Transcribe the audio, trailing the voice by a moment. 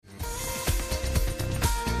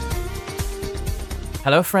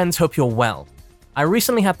Hello friends, hope you're well. I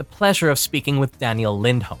recently had the pleasure of speaking with Daniel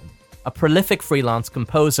Lindholm, a prolific freelance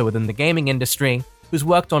composer within the gaming industry who's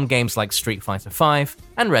worked on games like Street Fighter V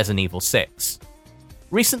and Resident Evil 6.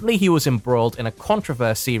 Recently, he was embroiled in a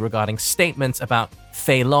controversy regarding statements about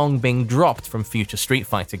Fei Long being dropped from future Street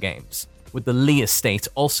Fighter games, with the Lee estate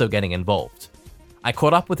also getting involved. I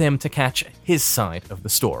caught up with him to catch his side of the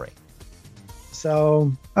story.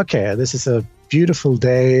 So, okay, this is a beautiful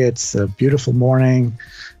day. It's a beautiful morning.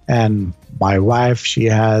 And my wife, she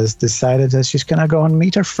has decided that she's going to go and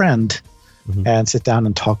meet her friend and sit down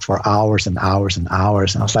and talk for hours and hours and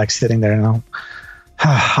hours. And I was like sitting there,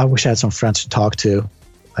 I wish I had some friends to talk to.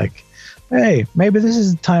 Like, hey, maybe this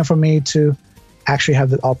is the time for me to actually have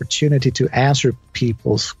the opportunity to answer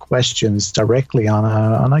people's questions directly on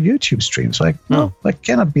a YouTube stream. So no, that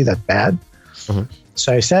cannot be that bad.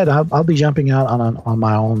 So I said, I'll be jumping out on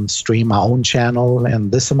my own stream, my own channel, in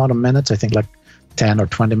this amount of minutes, I think like 10 or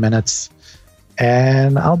 20 minutes,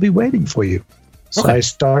 and I'll be waiting for you. So I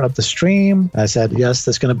start up the stream. I said, yes,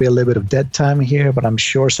 there's going to be a little bit of dead time here, but I'm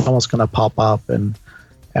sure someone's going to pop up and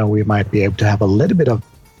we might be able to have a little bit of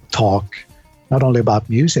talk, not only about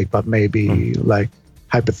music, but maybe like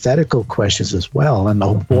hypothetical questions as well. And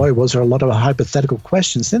oh boy, was there a lot of hypothetical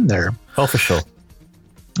questions in there. Oh, for sure.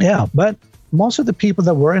 Yeah, but most of the people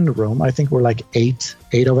that were in the room, I think were like eight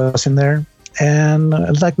of us in there. And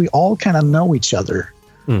like we all kind of know each other.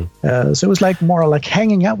 So it was like more like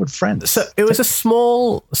hanging out with friends. So it was a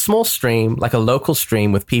small stream, like a local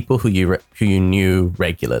stream with people who you knew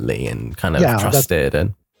regularly and kind of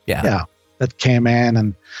trusted. That came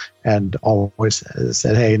in and always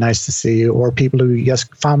said, hey, nice to see you. Or people who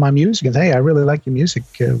just found my music and, hey, I really like your music,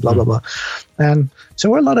 blah, blah, blah. And so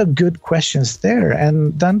there were a lot of good questions there.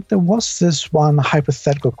 And then there was this one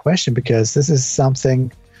hypothetical question, because this is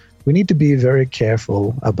something we need to be very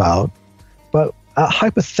careful about. But a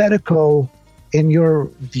hypothetical, in your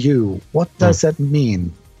view, what does that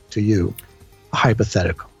mean to you? A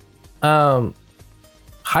hypothetical.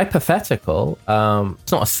 Hypothetical.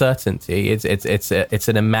 It's not a certainty. It's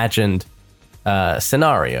an imagined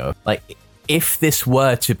scenario. Like if this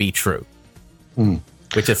were to be true,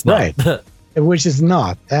 which is not. Right. Which is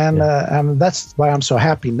not, and that's why I'm so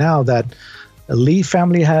happy now that the Lee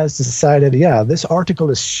family has decided. Yeah, this article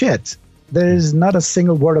is shit. There is not a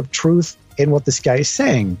single word of truth in what this guy is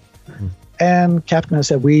saying, and Capcom has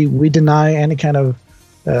said we deny any kind of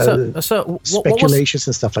speculations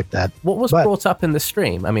and stuff like that. What was brought up in the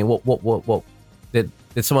stream? I mean, what did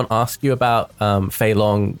someone ask you about Fei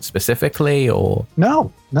Long specifically, or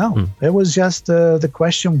no? It was just the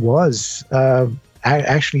question was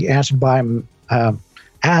actually asked by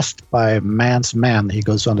Man's Man. He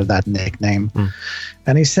goes under that nickname,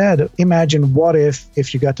 and he said, "Imagine what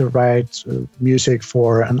if you got to write music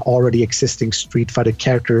for an already existing Street Fighter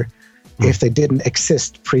character." If they didn't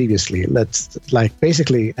exist previously,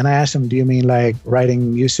 basically, and I asked him, do you mean like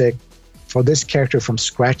writing music for this character from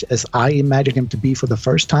scratch as I imagined him to be for the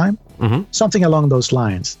first time? Something along those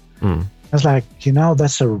lines. I was like,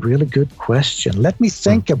 that's a really good question. Let me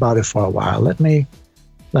think about it for a while. Let me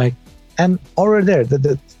and already there,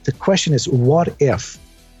 the question is, what if?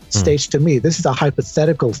 Stage to me, this is a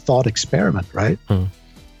hypothetical thought experiment, right?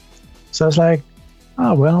 So I was like,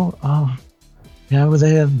 yeah,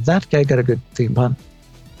 that guy got a good theme, but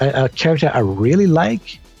a character I really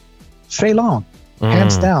like, Fei Long,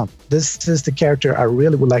 hands down. This is the character I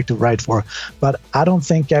really would like to write for, but I don't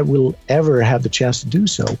think I will ever have the chance to do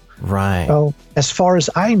so. Right. Well, as far as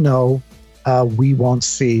I know, we won't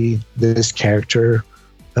see this character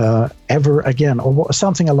ever again, or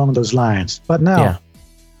something along those lines. But now,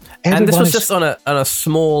 and this was just on a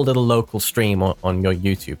small little local stream on your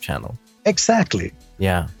YouTube channel. Exactly.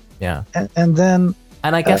 Yeah. And then...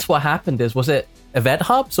 And I guess what happened was it Event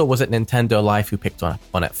Hubs or was it Nintendo Life who picked on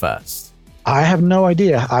it first? I have no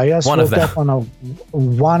idea. I just woke up on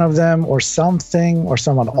one of them or something or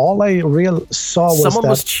someone. All I saw was someone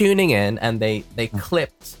was tuning in and they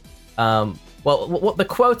clipped... what the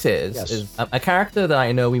quote is a character that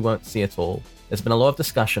I know we won't see at all. There's been a lot of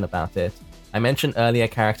discussion about it. I mentioned earlier a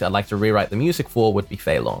character I'd like to rewrite the music for would be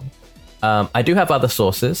Fei Long. I do have other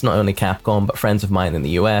sources, not only Capcom, but friends of mine in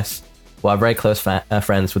the US who are very close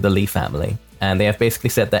friends with the Lee family. And they have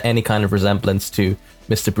basically said that any kind of resemblance to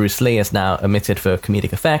Mr. Bruce Lee is now omitted for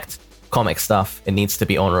comedic effect, comic stuff. It needs to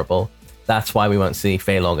be honorable. That's why we won't see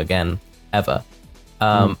Fei Long again, ever.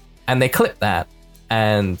 And they clipped that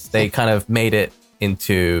and they kind of made it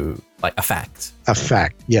into like a fact. A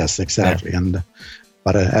fact, yes, exactly. Yeah.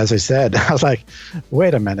 But as I said, I was like,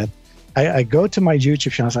 wait a minute. I go to my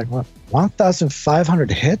YouTube channel. I was like, what?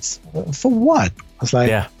 1,500 hits? For what? I was like,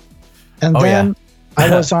 yeah. And then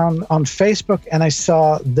I was on Facebook and I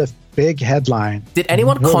saw the big headline. Did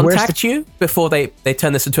anyone contact you before they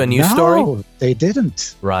turned this into a news story? No, they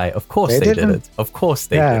didn't. Right, of course they didn't. Of course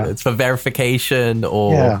they didn't. For verification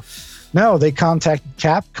or... Yeah. No, they contacted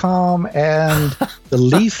Capcom and the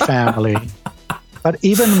Leaf family. But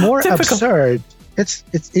even more absurd, it's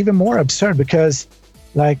even more absurd because,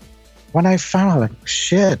 like, when I found out, like,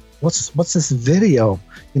 shit, what's this video?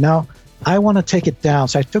 You know, I want to take it down.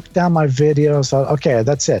 So I took down my video. So, okay,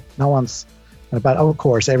 that's it. No one's... But of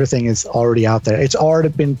course, everything is already out there. It's already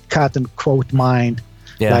been cut and quote mined.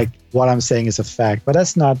 Yeah. Like what I'm saying is a fact, but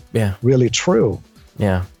that's not really true.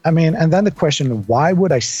 Yeah. I mean, and then the question, why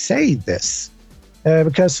would I say this?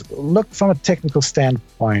 Because look, from a technical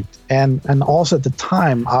standpoint, and also at the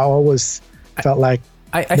time, I always felt like...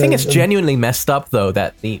 I think it's genuinely messed up, though,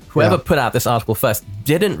 that whoever put out this article first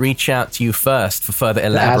didn't reach out to you first for further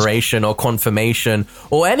elaboration or confirmation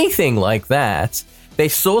or anything like that. They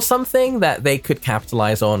saw something that they could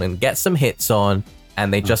capitalize on and get some hits on,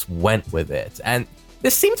 and they just went with it. And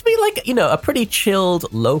this seemed to be like, you know, a pretty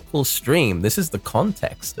chilled local stream. This is the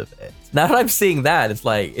context of it. Now that I'm seeing that, it's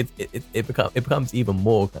like it becomes even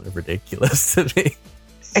more kind of ridiculous to me.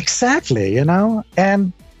 Exactly, you know,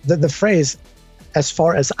 and the phrase, as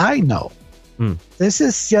far as I know. This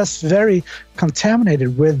is just very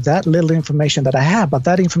contaminated with that little information that I have, but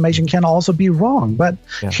that information can also be wrong. But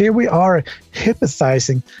here we are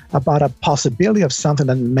hypothesizing about a possibility of something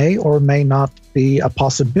that may or may not be a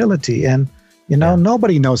possibility. And, you know,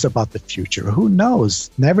 nobody knows about the future. Who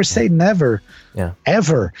knows? Never say never,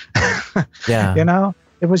 ever. You know,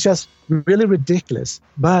 it was just really ridiculous.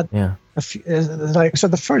 But so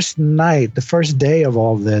the first night, the first day of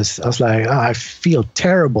all this, I was like, oh, I feel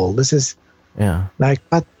terrible. This is... Like,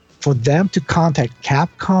 but for them to contact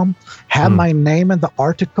Capcom, have my name in the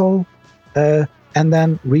article, and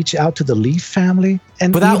then reach out to the Leaf family,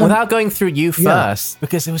 and without going through you first,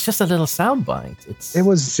 because it was just a little soundbite. It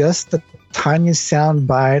was just the tiniest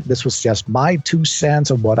soundbite. This was just my 2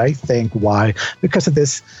 cents of what I think. Why? Because of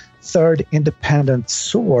this third independent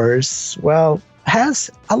source. Well,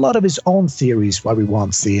 has a lot of his own theories why we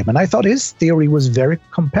won't see him, and I thought his theory was very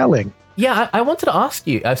compelling. Yeah, I wanted to ask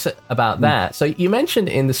you about that. So you mentioned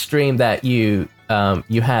in the stream that you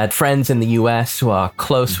had friends in the US who are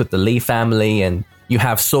close with the Lee family, and you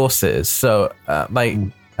have sources. So, like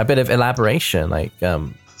a bit of elaboration, like.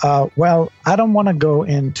 Well, I don't want to go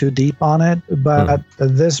in too deep on it, but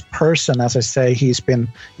this person, as I say, he's been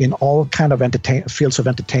in all kind of fields of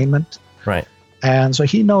entertainment, right? And so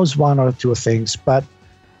he knows one or two things, but.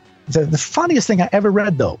 The funniest thing I ever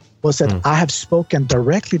read, though, was that I have spoken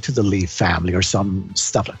directly to the Lee family or some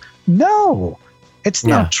stuff. No, it's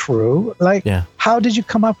not true. Like, how did you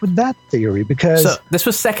come up with that theory? Because so this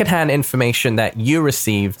was secondhand information that you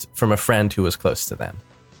received from a friend who was close to them.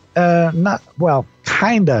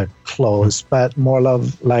 Kind of close, but more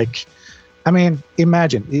of like, I mean,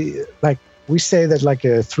 imagine, like we say that like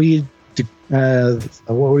a 3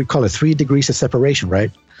 degrees of separation,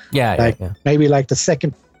 right? Yeah, maybe like the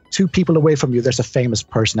second 2 people away from you, there's a famous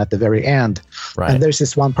person at the very end. Right. And there's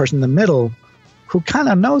this one person in the middle who kind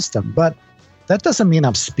of knows them, but that doesn't mean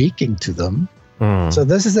I'm speaking to them. So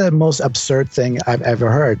this is the most absurd thing I've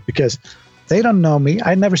ever heard, because they don't know me.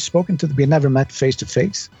 I've never spoken to them. We never met face to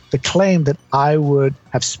face. The claim that I would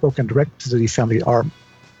have spoken direct to the Lee family are,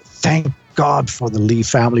 thank God for the Lee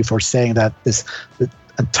family for saying that the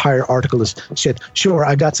entire article is shit. Sure,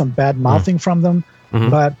 I got some bad mouthing from them,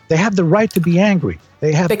 but they have the right to be angry.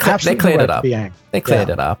 They cleared it up. They cleared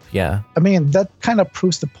it up, yeah. I mean, that kind of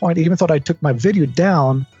proves the point. Even though I took my video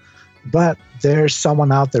down, but there's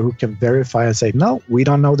someone out there who can verify and say, no, we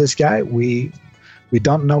don't know this guy. We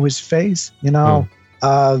don't know his face. You know,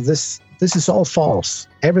 this is all false.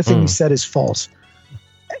 Everything he said is false.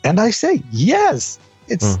 And I say, yes,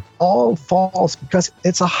 it's all false, because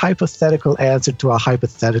it's a hypothetical answer to a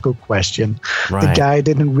hypothetical question. Right. The guy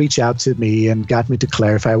didn't reach out to me and got me to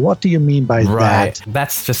clarify. What do you mean by that?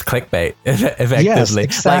 That's just clickbait, effectively. Yes,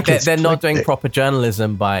 exactly. Like they're not doing proper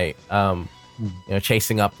journalism by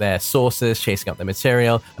chasing up their sources, chasing up their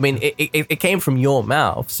material. I mean, it came from your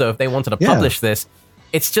mouth. So if they wanted to publish this,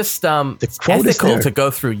 it's just it's ethical to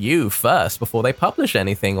go through you first before they publish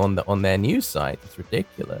anything on their news site. It's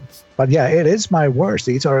ridiculous. But yeah, it is my words.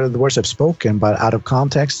 These are the words I've spoken, but out of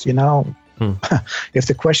context, you know. If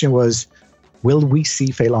the question was, will we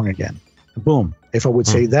see Fei Long again? Boom. If I would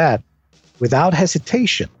say that without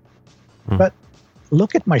hesitation. But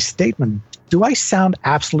look at my statement. Do I sound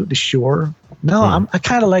absolutely sure? No, I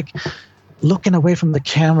kind of like looking away from the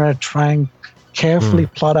camera, trying carefully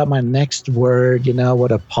plot out my next word,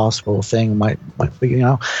 what a possible thing might be,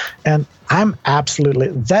 and I'm absolutely,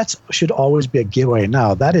 that should always be a giveaway.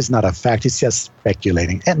 Now, that is not a fact. It's just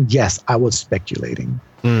speculating. And yes, I was speculating.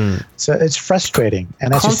 So it's frustrating.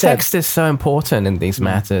 And as context is so important in these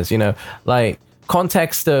matters, like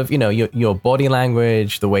context of, your body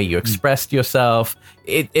language, the way you expressed yourself,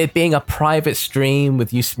 it being a private stream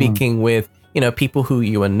with you speaking with, people who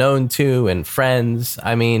you are known to and friends.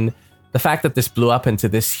 I mean, the fact that this blew up into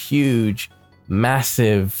this huge,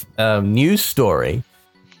 massive news story,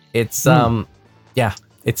 it's,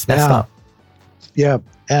 it's messed up. Yeah.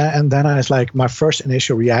 And then I was like, my first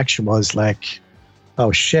initial reaction was like,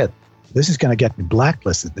 oh shit, this is going to get me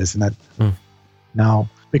blacklisted, isn't it? No,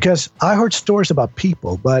 because I heard stories about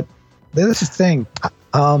people, but this is the thing.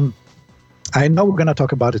 I know we're going to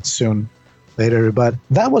talk about it soon later, but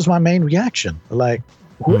that was my main reaction. Like,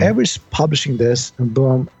 whoever's publishing this, and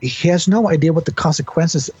boom, he has no idea what the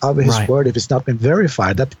consequences of his word, if it's not been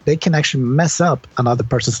verified, that they can actually mess up another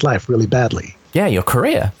person's life really badly. Yeah, your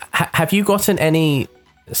career. Have you gotten any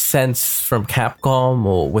sense from Capcom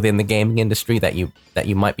or within the gaming industry that you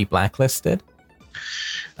might be blacklisted?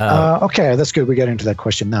 Okay, that's good. We're getting to that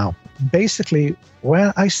question now. Basically,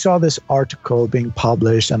 when I saw this article being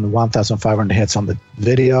published and 1,500 hits on the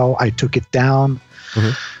video, I took it down.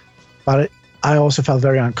 But I also felt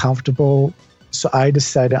very uncomfortable. So I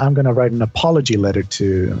decided I'm going to write an apology letter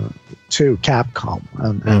to Capcom,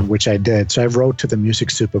 and which I did. So I wrote to the music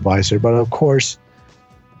supervisor. But of course,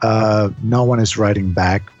 no one is writing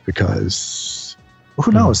back because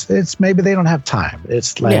who knows? It's maybe they don't have time.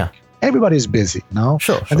 It's like everybody's busy,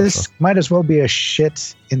 Sure. And this might as well be a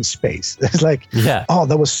shit in space. It's like, oh,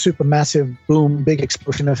 that was super massive, boom, big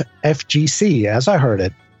explosion of FGC, as I heard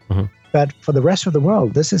it. But for the rest of the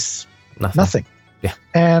world, this is nothing. Yeah.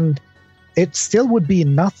 And it still would be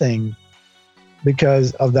nothing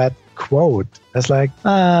because of that quote. It's like,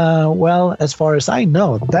 well, as far as I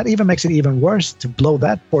know, that even makes it even worse to blow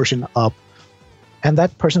that portion up. And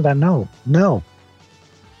that person that I know, no,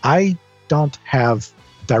 I don't have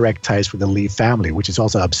direct ties with the Lee family, which is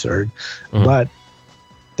also absurd, but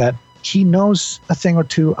that he knows a thing or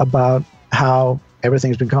two about how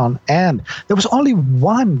everything's been gone. And there was only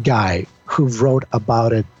one guy who wrote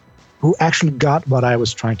about it who actually got what I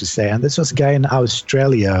was trying to say. And this was a guy in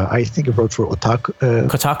Australia. I think he wrote for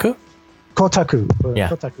Kotaku? Kotaku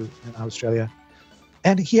in Australia.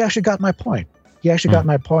 And he actually got my point.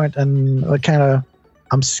 And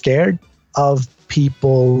I'm scared of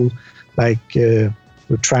people like who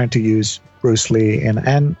are trying to use Bruce Lee.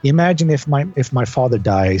 And imagine if my father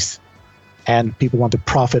dies and people want to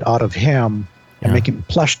profit out of him and making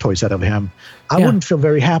plush toys out of him. I wouldn't feel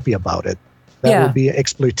very happy about it. That would be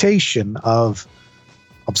exploitation of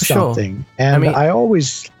something. And I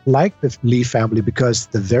always like the Lee family because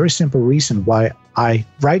the very simple reason why I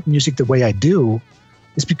write music the way I do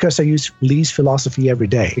is because I use Lee's philosophy every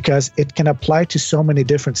day, because it can apply to so many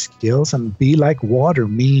different skills, and be like water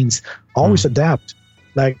means always adapt.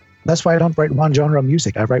 Like, that's why I don't write one genre of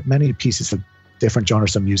music. I write many pieces of different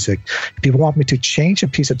genres of music. If people want me to change a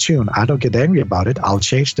piece of tune, I don't get angry about it. I'll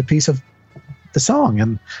change the piece of the song,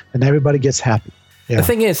 and everybody gets happy. The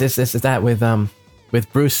thing is that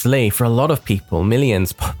with Bruce Lee, for a lot of people,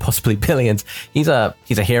 millions, possibly billions, he's a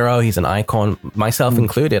hero, he's an icon, myself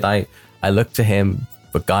included. I look to him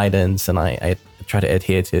for guidance, and I try to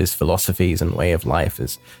adhere to his philosophies and way of life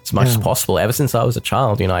as much as possible. Ever since I was a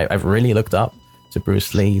child, I've really looked up to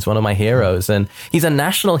Bruce Lee. He's one of my heroes, and he's a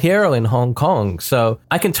national hero in Hong Kong. So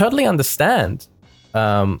I can totally understand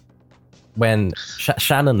when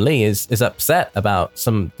Shannon Lee is upset about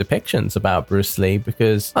some depictions about Bruce Lee,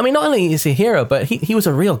 because not only is he a hero, but he was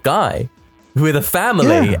a real guy with a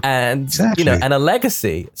family and and a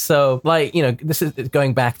legacy. So this is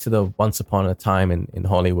going back to the Once Upon a Time in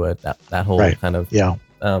Hollywood, that whole kind of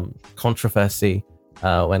controversy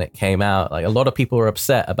when it came out. Like, a lot of people were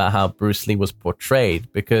upset about how Bruce Lee was portrayed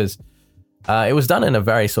because it was done in a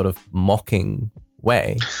very sort of mocking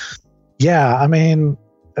way. Yeah,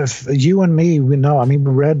 if you and me, we know, we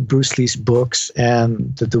read Bruce Lee's books,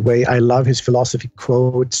 and the way I love his philosophy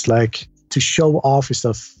quotes, like, to show off is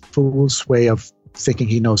a fool's way of thinking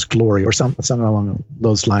he knows glory, or something along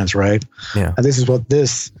those lines, right? Yeah. And this is what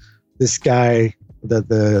this guy,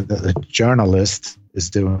 the journalist, is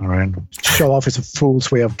doing, right? Show off is a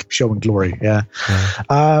fool's way of showing glory. Yeah.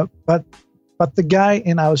 But the guy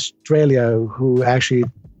in Australia who actually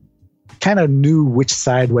kind of knew which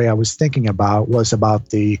side way I was thinking about was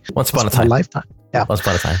about the Once Upon a Lifetime. Yeah. Once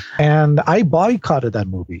Upon a Time. And I boycotted that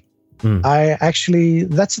movie.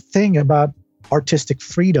 That's the thing about artistic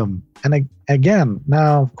freedom. And again,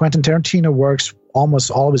 now Quentin Tarantino works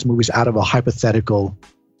almost all of his movies out of a hypothetical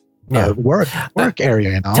work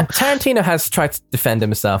area, you know. Tarantino has tried to defend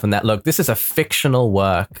himself in that, look, this is a fictional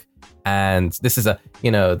work, and this is the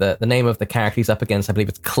name of the character he's up against, I believe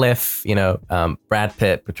it's Cliff, Brad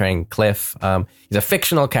Pitt portraying Cliff. He's a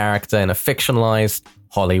fictional character in a fictionalized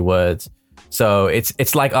Hollywood. So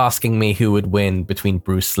it's like asking me who would win between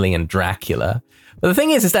Bruce Lee and Dracula. But the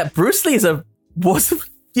thing is that Bruce Lee he's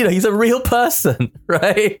a real person,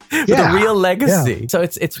 right? With a real legacy. Yeah. So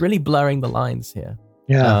it's really blurring the lines here.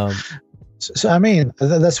 Yeah. So I mean,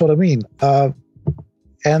 that's what I mean.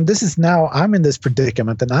 And this is now I'm in this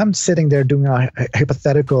predicament, and I'm sitting there doing a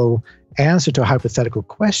hypothetical answer to a hypothetical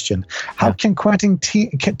question. How can Quentin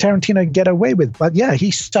Tarantino get away with? But yeah,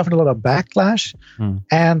 he suffered a lot of backlash,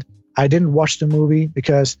 and I didn't watch the movie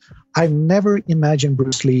because I never imagined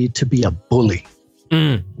Bruce Lee to be a bully.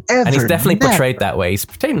 Ever, and he's definitely portrayed that way. He's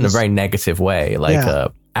portrayed in a very negative way,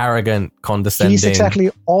 like arrogant, condescending. He's exactly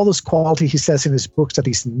all those qualities he says in his books that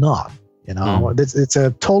he's not. It's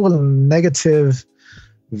a total negative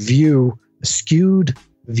view, skewed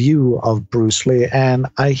view of Bruce Lee, and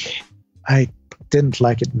I didn't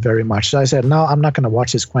like it very much. So I said, no, I'm not going to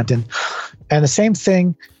watch this, Quentin. And the same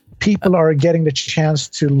thing. People are getting the chance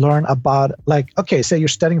to learn about, like, okay, say you're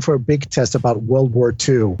studying for a big test about World War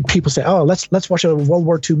II. People say, oh, let's watch a World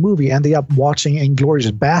War II movie, and they up watching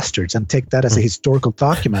Inglourious Bastards and take that as a historical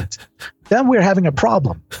document. Then we're having a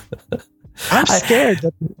problem. I'm scared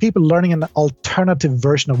that people learning an alternative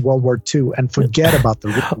version of World War II and forget about the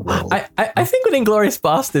real world. I think with Inglourious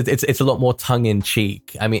Bastards, it's a lot more tongue in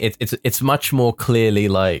cheek. I mean, it's much more clearly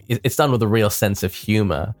like it's done with a real sense of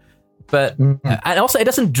humor. But and also it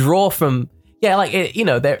doesn't draw from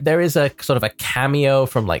there is a sort of a cameo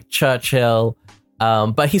from like Churchill,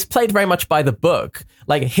 but he's played very much by the book.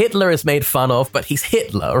 Like Hitler is made fun of, but he's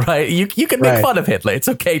Hitler, right? You can make fun of Hitler. It's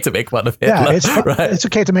okay to make fun of Hitler. Yeah, it's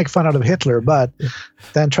okay to make fun out of Hitler, but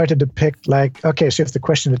then try to depict like, okay, so if the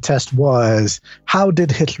question of the test was, how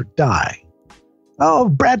did Hitler die? Oh,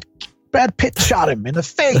 Brad Pitt shot him in the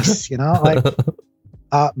face,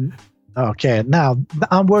 Okay, now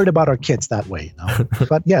I'm worried about our kids that way,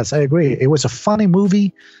 But yes, I agree. It was a funny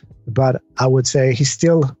movie, but I would say he's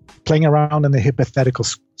still playing around in the hypothetical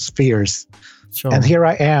spheres. Sure. And here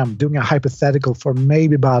I am doing a hypothetical for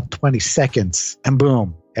maybe about 20 seconds, and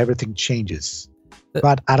boom, everything changes.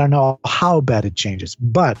 But I don't know how bad it changes.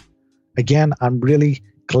 But again, I'm really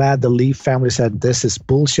glad the Lee family said this is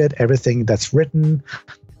bullshit. Everything that's written,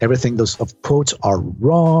 everything those of quotes are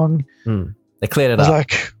wrong. They cleared it up.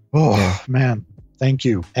 Like, oh, man, thank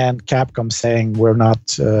you. And Capcom saying we're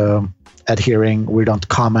not adhering, we don't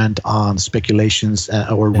comment on speculations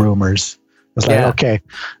or rumors. It's like, okay.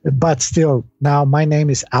 But still, now my name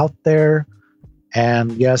is out there.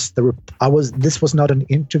 And yes, this was not an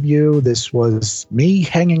interview. This was me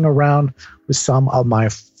hanging around with some of my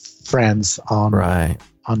friends on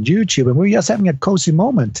YouTube. And we were just having a cozy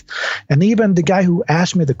moment. And even the guy who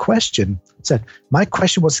asked me the question said, my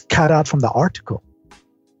question was cut out from the article.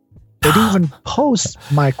 They didn't even post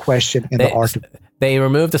my question in the article. They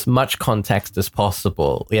removed as much context as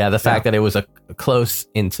possible. Yeah, the fact that it was a close,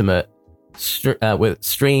 intimate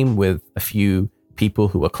stream with a few people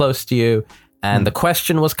who were close to you, and the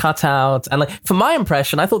question was cut out. And like, from my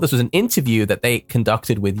impression, I thought this was an interview that they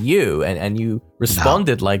conducted with you, and you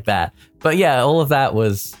responded like that. But yeah, all of that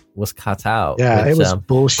was cut out. Yeah, it was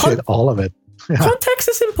bullshit, all of it. Yeah. Context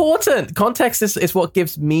is important. Context is what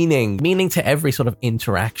gives meaning to every sort of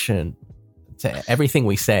interaction, to everything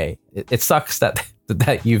we say. It sucks that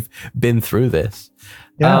you've been through this.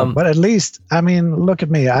 Yeah, but at least, I mean, look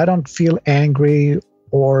at me. I don't feel angry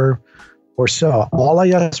or so. All I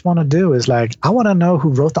just want to do is like, I want to know who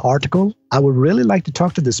wrote the article. I would really like to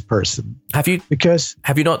talk to this person. Have you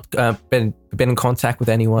not been in contact with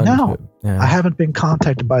anyone? No, I haven't been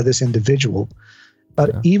contacted by this individual.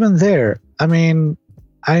 But even there, I mean,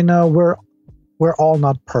 I know we're all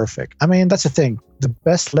not perfect. I mean, that's the thing. The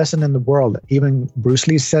best lesson in the world, even Bruce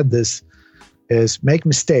Lee said this, is make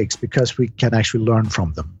mistakes because we can actually learn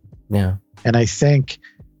from them. Yeah. And I think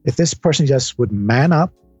if this person just would man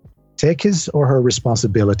up, take his or her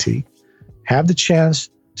responsibility, have the chance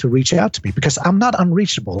to reach out to me, because I'm not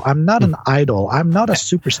unreachable. I'm not an idol. I'm not a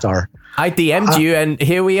superstar. I DM'd you, and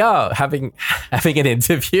here we are having an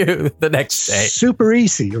interview the next day. Super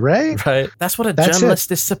easy, right? Right. That's what a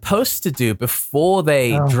journalist is supposed to do before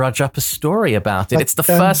they drudge up a story about it. It's the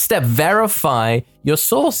first step. Verify your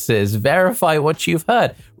sources. Verify what you've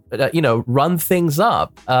heard. Run things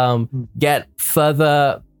up. Get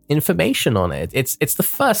further information on it. It's the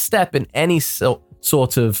first step in any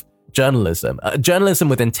sort of journalism, journalism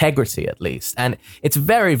with integrity at least. And it's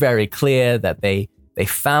very, very clear that they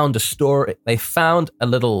found a story, they found a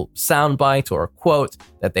little soundbite or a quote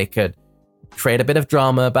that they could create a bit of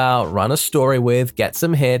drama about, run a story with, get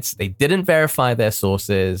some hits. They didn't verify their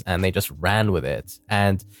sources and they just ran with it.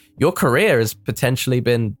 And your career has potentially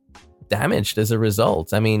been damaged as a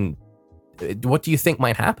result. I mean, what do you think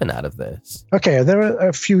might happen out of this? Okay, there are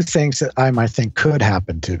a few things that I might think could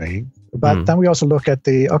happen to me. But then we also look at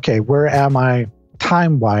where am I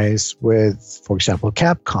time-wise with, for example,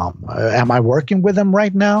 Capcom? Am I working with them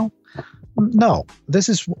right now? No, this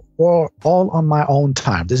is all on my own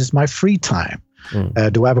time. This is my free time.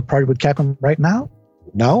 Do I have a project with Capcom right now?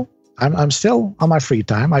 No, I'm still on my free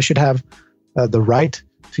time. I should have the right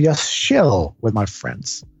to just chill with my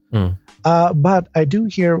friends. But I do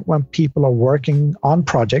hear when people are working on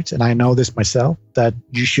projects, and I know this myself, that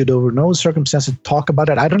you should over no circumstances talk about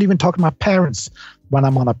it. I don't even talk to my parents when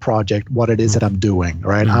I'm on a project, what it is that I'm doing,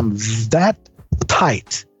 right? I'm that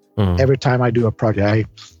tight every time I do a project.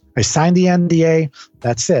 I sign the NDA,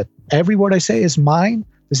 that's it. Every word I say is mine.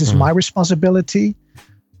 This is my responsibility.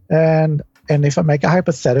 And if I make a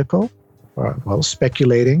hypothetical, well,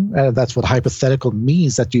 speculating, that's what hypothetical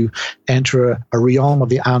means, that you enter a realm of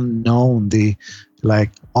the unknown,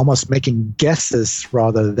 almost making guesses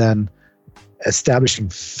rather than establishing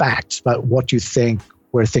facts about what you think,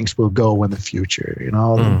 where things will go in the future.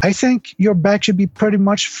 I think your back should be pretty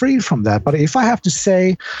much free from that. But if I have to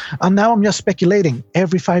say, and now I'm just speculating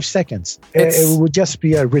every 5 seconds, it would just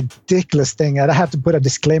be a ridiculous thing. And I have to put a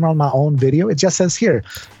disclaimer on my own video. It just says here,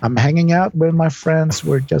 I'm hanging out with my friends.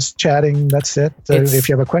 We're just chatting. That's it. If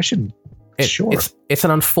you have a question, sure. It's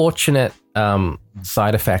an unfortunate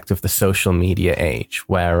side effect of the social media age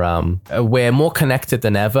where we're more connected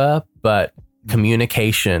than ever, but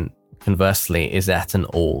communication conversely is at an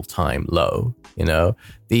all-time low,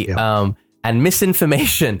 and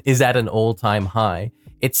misinformation is at an all-time high.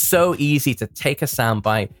 It's so easy to take a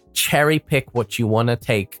soundbite, cherry pick what you want to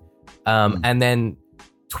take, and then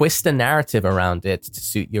twist a narrative around it to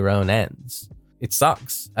suit your own ends. It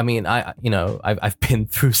sucks. I mean, I've been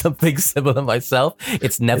through something similar myself.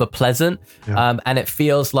 It's never pleasant, and it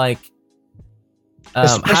feels like.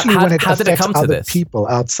 Especially when it affects other this? People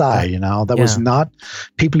outside, that was not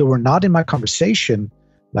people who were not in my conversation.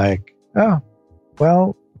 Like, how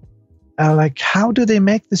do they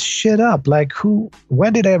make this shit up? Like,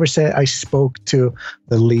 when did I ever say I spoke to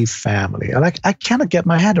the Lee family? I cannot get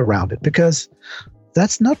my head around it because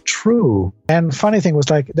that's not true. And funny thing was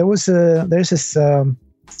there's this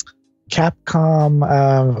Capcom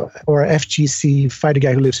or FGC fighter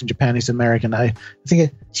guy who lives in Japan. He's American. I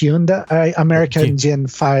think Giunda, American Jin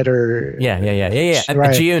fighter. Yeah.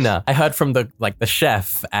 Right. Giuna. I heard from the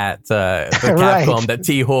chef at the Capcom that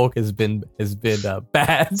T-Hawk has been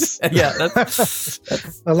bad. Yeah, that's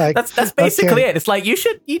basically it. It's like you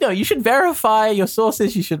should verify your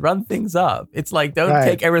sources. You should run things up. It's like don't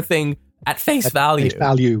take everything at face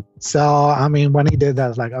value. So, I mean, when he did that, I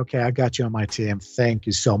was like, okay, I got you on my team. Thank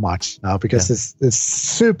you so much. Because it's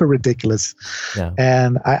super ridiculous. Yeah.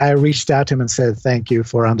 And I reached out to him and said, thank you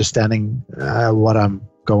for understanding what I'm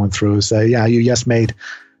going through. So, you just made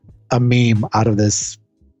a meme out of this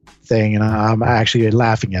thing, and I'm actually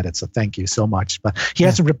laughing at it. So thank you so much. But he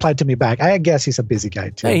hasn't replied to me back. I guess he's a busy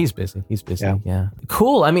guy too. Yeah, he's busy. Yeah.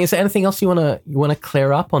 Cool. I mean, is there anything else you wanna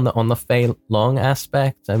clear up on the Fei Long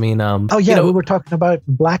aspect? I mean, we were talking about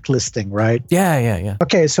blacklisting, right? Yeah.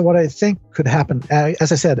 Okay, so what I think could happen,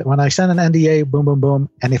 as I said, when I send an NDA, boom, boom, boom,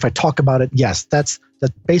 and if I talk about it, yes, that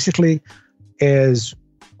basically is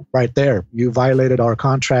right there. You violated our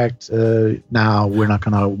contract. Now we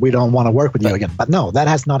don't want to work with you again. But no, that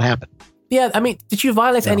has not happened. Yeah, I mean, did you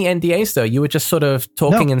violate any NDAs though? You were just sort of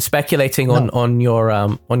talking and speculating on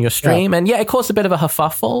your stream, and it caused a bit of a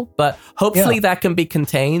kerfuffle. But hopefully that can be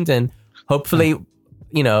contained, and hopefully,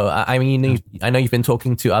 I know you've been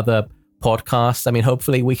talking to other podcasts. I mean,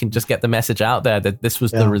 hopefully we can just get the message out there that this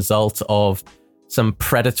was the result of some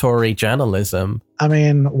predatory journalism. I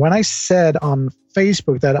mean, when I said on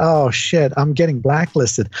Facebook that, oh shit, I'm getting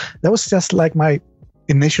blacklisted, that was just like my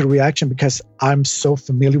initial reaction because I'm so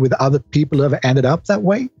familiar with other people who have ended up that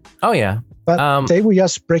way. Oh yeah. But they were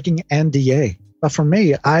just breaking NDA. But for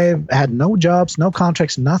me, I had no jobs, no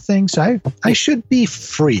contracts, nothing. So I should be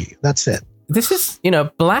free. That's it. This is,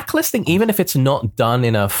 blacklisting, even if it's not done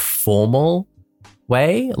in a formal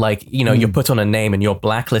way, like, you're put on a name and you're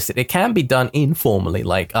blacklisted, it can be done informally,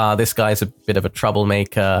 like, this guy's a bit of a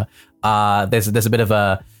troublemaker, there's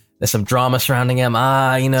some drama surrounding him,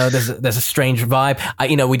 there's a strange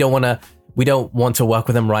vibe, we don't want to we don't want to work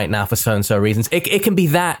with them right now for so and so reasons. It can be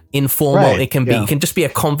that informal. Right. It can just be a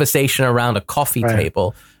conversation around a coffee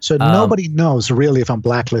table. So nobody knows really if I'm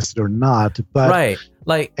blacklisted or not. But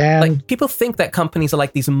like people think that companies are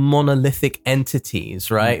like these monolithic entities,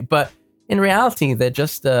 right? But in reality, they're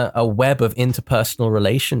just a web of interpersonal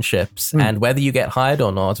relationships. And whether you get hired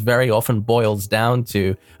or not very often boils down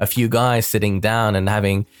to a few guys sitting down and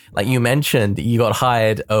having, like you mentioned, you got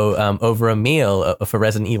hired over a meal for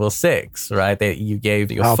Resident Evil 6, right? You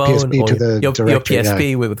gave your phone PSP or your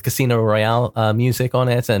PSP with Casino Royale music on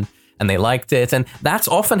it, and they liked it. And that's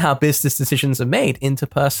often how business decisions are made,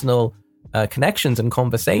 interpersonal connections and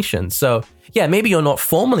conversations. So yeah, maybe you're not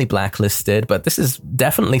formally blacklisted, but this is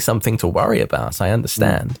definitely something to worry about. I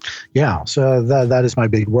understand. Yeah, so that is my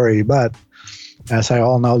big worry. But as I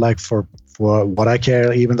all know, like for what I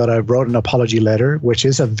care, even though I wrote an apology letter, which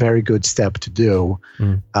is a very good step to do,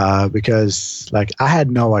 because like I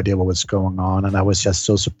had no idea what was going on, and I was just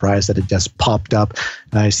so surprised that it just popped up.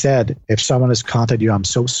 And I said, if someone has contacted you, I'm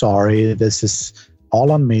so sorry. This is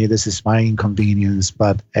all on me. This is my inconvenience.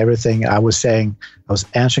 But everything I was saying, I was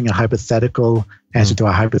answering a hypothetical answer to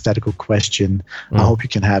a hypothetical question. I hope you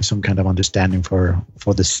can have some kind of understanding for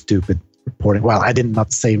the stupid reporting. Well, I did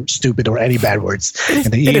not say stupid or any bad words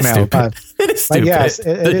in the email, but yes,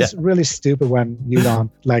 it is really stupid when you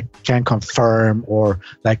don't can confirm or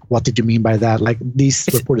what did you mean by that? Like these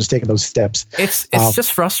reporters taking those steps. It's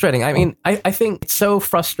just frustrating. I mean, I think it's so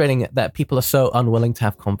frustrating that people are so unwilling to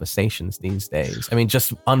have conversations these days. I mean,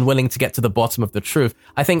 just unwilling to get to the bottom of the truth.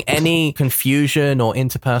 I think any confusion or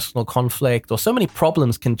interpersonal conflict or so many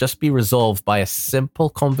problems can just be resolved by a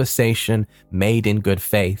simple conversation made in good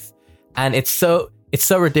faith. And it's so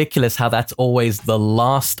ridiculous how that's always the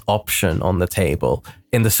last option on the table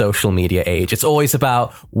in the social media age. It's always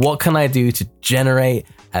about what can I do to generate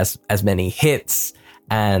as many hits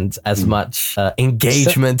and as much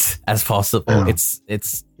engagement as possible. It's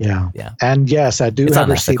yeah. And yes, I do have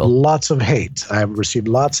received lots of hate. I've received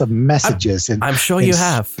lots of messages I'm sure you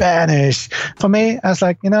have. Spanish. For me, I was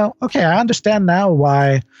like, okay, I understand now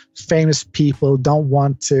why famous people don't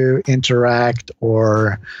want to interact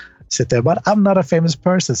or sit there, but I'm not a famous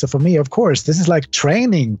person. So for me, of course, this is like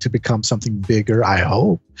training to become something bigger, I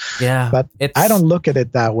hope. Yeah. But I don't look at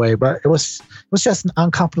it that way. But it was just an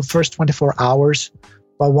uncomfortable first 24 hours.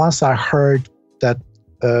 But once I heard that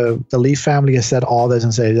the Lee family has said all this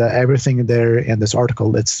and say that everything there in this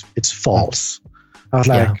article, it's false. I was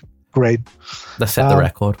like, great. Let's set the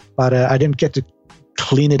record. But I didn't get to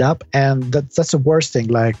clean it up. And that's the worst thing.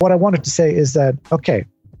 Like what I wanted to say is that, okay,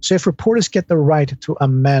 so if reporters get the right to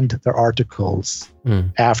amend their articles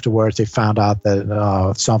afterwards, they found out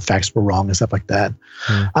that some facts were wrong and stuff like that,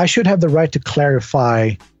 I should have the right to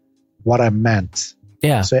clarify what I meant.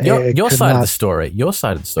 Yeah, so your side of the story. Your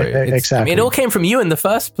side of the story. Exactly. I mean, it all came from you in the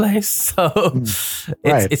first place. So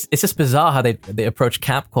it's just bizarre how they approach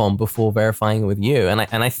Capcom before verifying it with you. And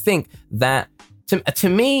I think that to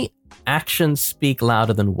me, actions speak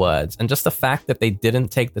louder than words. And just the fact that they didn't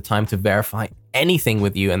take the time to verify anything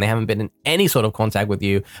with you and they haven't been in any sort of contact with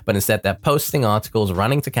you, but instead they're posting articles,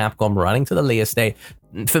 running to Capcom, running to the Lee estate.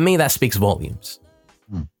 For me, that speaks volumes.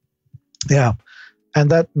 Yeah. And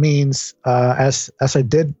that means, as I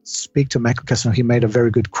did speak to Michael Kessler, he made a very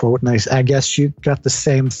good quote. And I guess you got the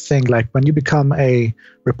same thing. Like when you become a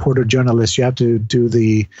reporter journalist, you have to do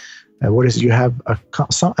the, what is it? You have a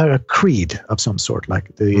creed of some sort,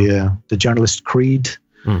 like the journalist creed.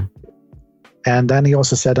 And then he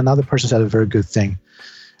also said, another person said a very good thing.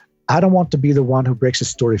 I don't want to be the one who breaks the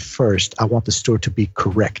story first. I want the story to be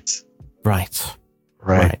correct. Right.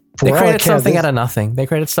 They created something out of nothing. They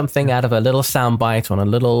created something out of a little soundbite on a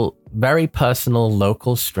little, very personal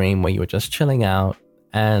local stream where you were just chilling out.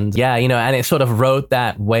 And and it sort of rode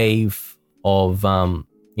that wave of, the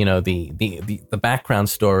background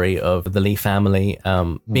story of the Lee family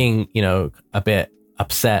being, a bit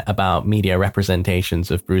upset about media representations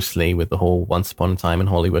of Bruce Lee with the whole Once Upon a Time in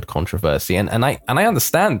Hollywood controversy. And I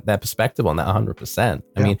understand their perspective on that 100%.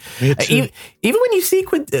 I mean, even when you see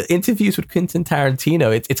interviews with Quentin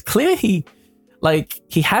Tarantino, it's clear he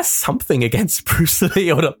has something against Bruce Lee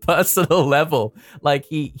on a personal level. Like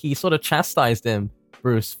he sort of chastised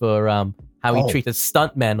Bruce, for how he treated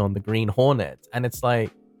stuntmen on the Green Hornet. And it's like,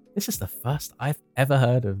 this is the first I've ever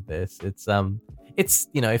heard of this. It's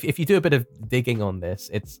if you do a bit of digging on this,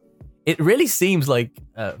 it really seems like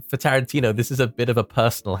for Tarantino this is a bit of a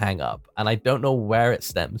personal hang-up, and I don't know where it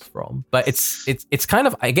stems from. But it's kind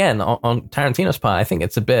of, again, on Tarantino's part, I think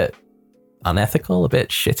it's a bit unethical, a bit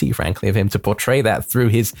shitty, frankly, of him to portray that through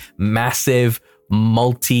his massive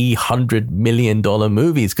multi-$100 million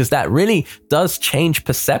movies, because that really does change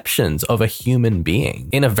perceptions of a human being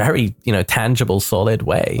in a very, tangible, solid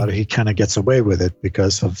way. But he kind of gets away with it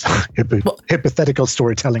because of hypothetical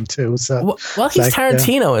storytelling too. So well, he's like,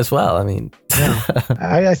 Tarantino as well. I mean,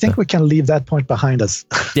 I think we can leave that point behind us.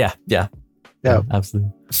 Yeah,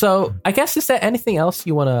 absolutely. So I guess, is there anything else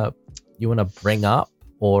you wanna bring up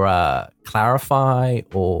or clarify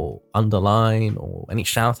or underline, or any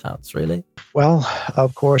shout outs really? Well,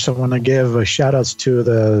 of course, I want to give a shout outs to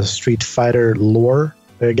the Street Fighter lore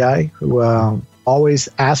guy who always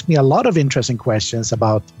asks me a lot of interesting questions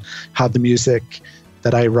about how the music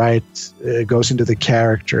that I write goes into the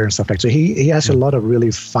character and stuff like that. So he has a lot of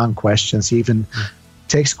really fun questions. He even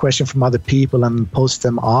takes questions from other people and posts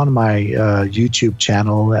them on my YouTube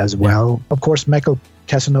channel as well. Of course, Michael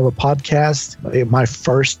Casanova podcast, my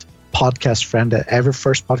first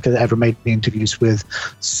podcast I ever made interviews with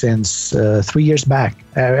since 3 years back,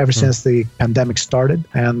 ever since the pandemic started.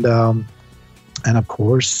 And of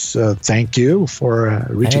course, thank you for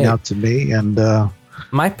reaching out to me. And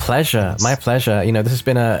my pleasure. This has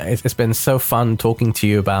been it's been so fun talking to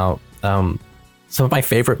you about some of my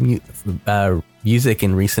favorite music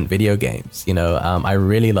in recent video games. I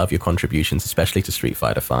really love your contributions, especially to Street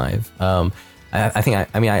Fighter V.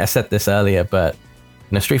 I said this earlier, but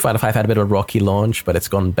Street Fighter V had a bit of a rocky launch, but it's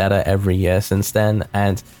gone better every year since then.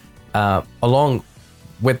 And along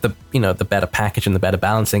with the better package and the better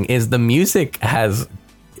balancing, is the music has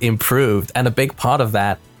improved, and a big part of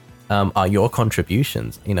that are your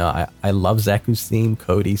contributions. I love Zeku's theme,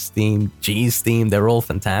 Cody's theme, G's theme. They're all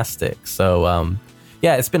fantastic. So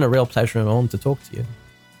it's been a real pleasure and honor to talk to you.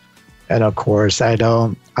 And of course, I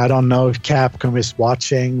don't know if Capcom is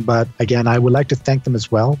watching, but again, I would like to thank them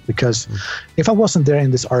as well, because if I wasn't there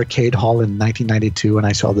in this arcade hall in 1992 and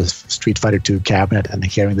I saw this Street Fighter 2 cabinet and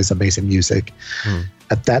hearing this amazing music,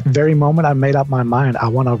 at that very moment, I made up my mind. I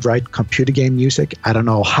want to write computer game music. I don't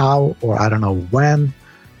know how or I don't know when,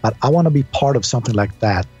 but I want to be part of something like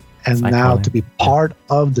that. And now to be part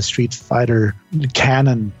of the Street Fighter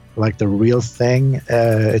canon, like the real thing,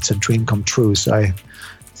 it's a dream come true. So I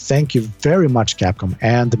thank you very much, Capcom,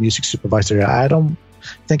 and the music supervisor. I don't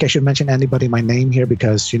think I should mention anybody my name here,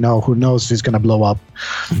 because who knows who's going to blow up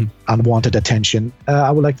unwanted attention. I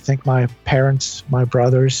would like to thank my parents, my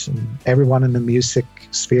brothers, and everyone in the music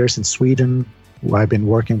spheres in Sweden who I've been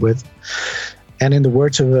working with. And in the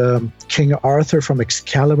words of King Arthur from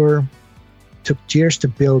Excalibur, took years to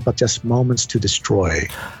build, but just moments to destroy.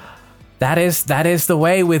 That is the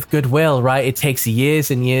way with goodwill, right? It takes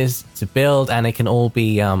years and years to build, and it can all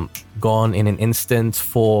be gone in an instant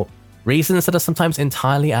for reasons that are sometimes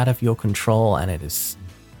entirely out of your control. And it is,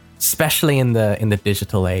 especially in the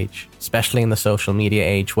digital age, especially in the social media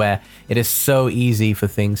age, where it is so easy for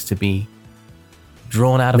things to be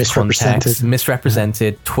drawn out of context,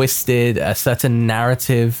 misrepresented, twisted, a certain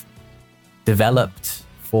narrative developed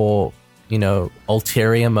for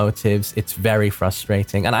ulterior motives. It's very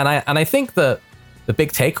frustrating. And I think the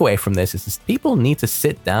big takeaway from this is people need to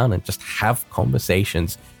sit down and just have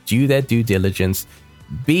conversations, do their due diligence,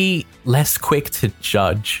 be less quick to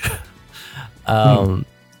judge.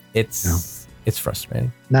 It's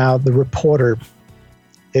frustrating. Now, the reporter,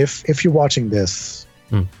 if you're watching this,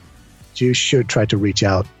 you should try to reach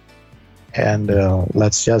out and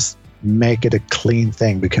let's just make it a clean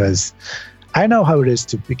thing, because I know how it is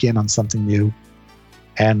to begin on something new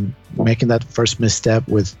and making that first misstep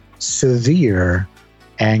with severe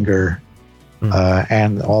anger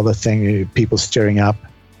and all the thing people stirring up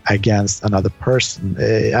against another person.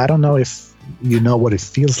 I don't know if you know what it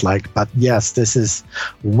feels like, but yes, this is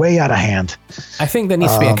way out of hand. I think there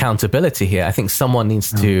needs to be accountability here. I think someone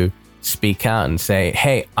needs to speak out and say,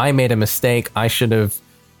 hey, I made a mistake. I should have,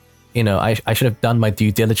 I should have done my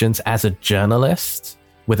due diligence as a journalist.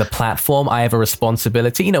 With a platform, I have a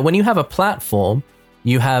responsibility. When you have a platform,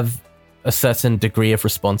 you have a certain degree of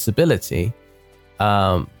responsibility.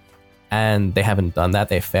 And they haven't done that.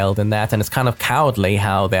 They failed in that. And it's kind of cowardly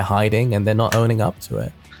how they're hiding and they're not owning up to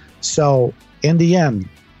it. So in the end,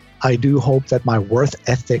 I do hope that my work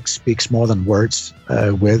ethic speaks more than words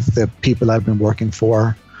with the people I've been working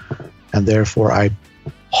for. And therefore, I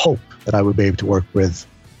hope that I will be able to work with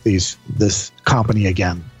this company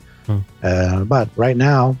again. But right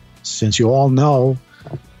now, since you all know,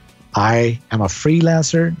 I am a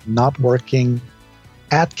freelancer, not working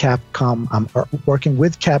at Capcom. I'm working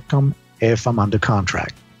with Capcom if I'm under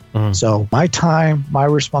contract. So my time, my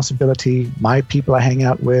responsibility, my people I hang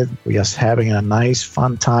out with, we're just having a nice,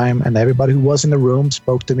 fun time. And everybody who was in the room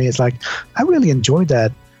spoke to me. It's like, I really enjoyed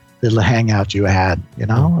that little hangout you had,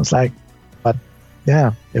 It's like, but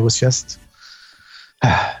yeah, it was just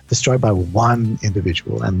destroyed by one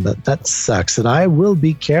individual, and that sucks. And I will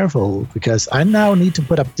be careful because I now need to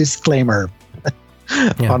put up disclaimer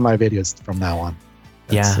on my videos from now on.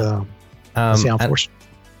 That's unfortunate.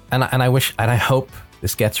 And I wish, and I hope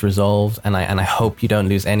this gets resolved, and I hope you don't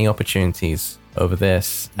lose any opportunities over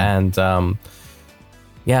this. And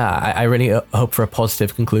I really hope for a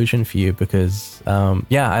positive conclusion for you because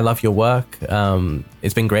I love your work.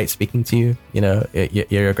 It's been great speaking to you. You know,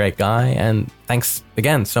 you're a great guy, and thanks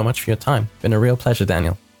again so much for your time. Been a real pleasure,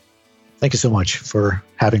 Daniel. Thank you so much for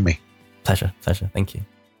having me. Pleasure. Thank you.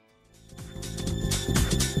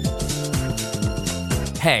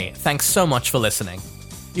 Hey, thanks so much for listening.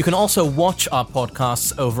 You can also watch our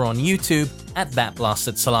podcasts over on YouTube at That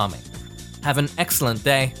Blasted Salami. Have an excellent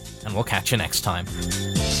day, and we'll catch you next time.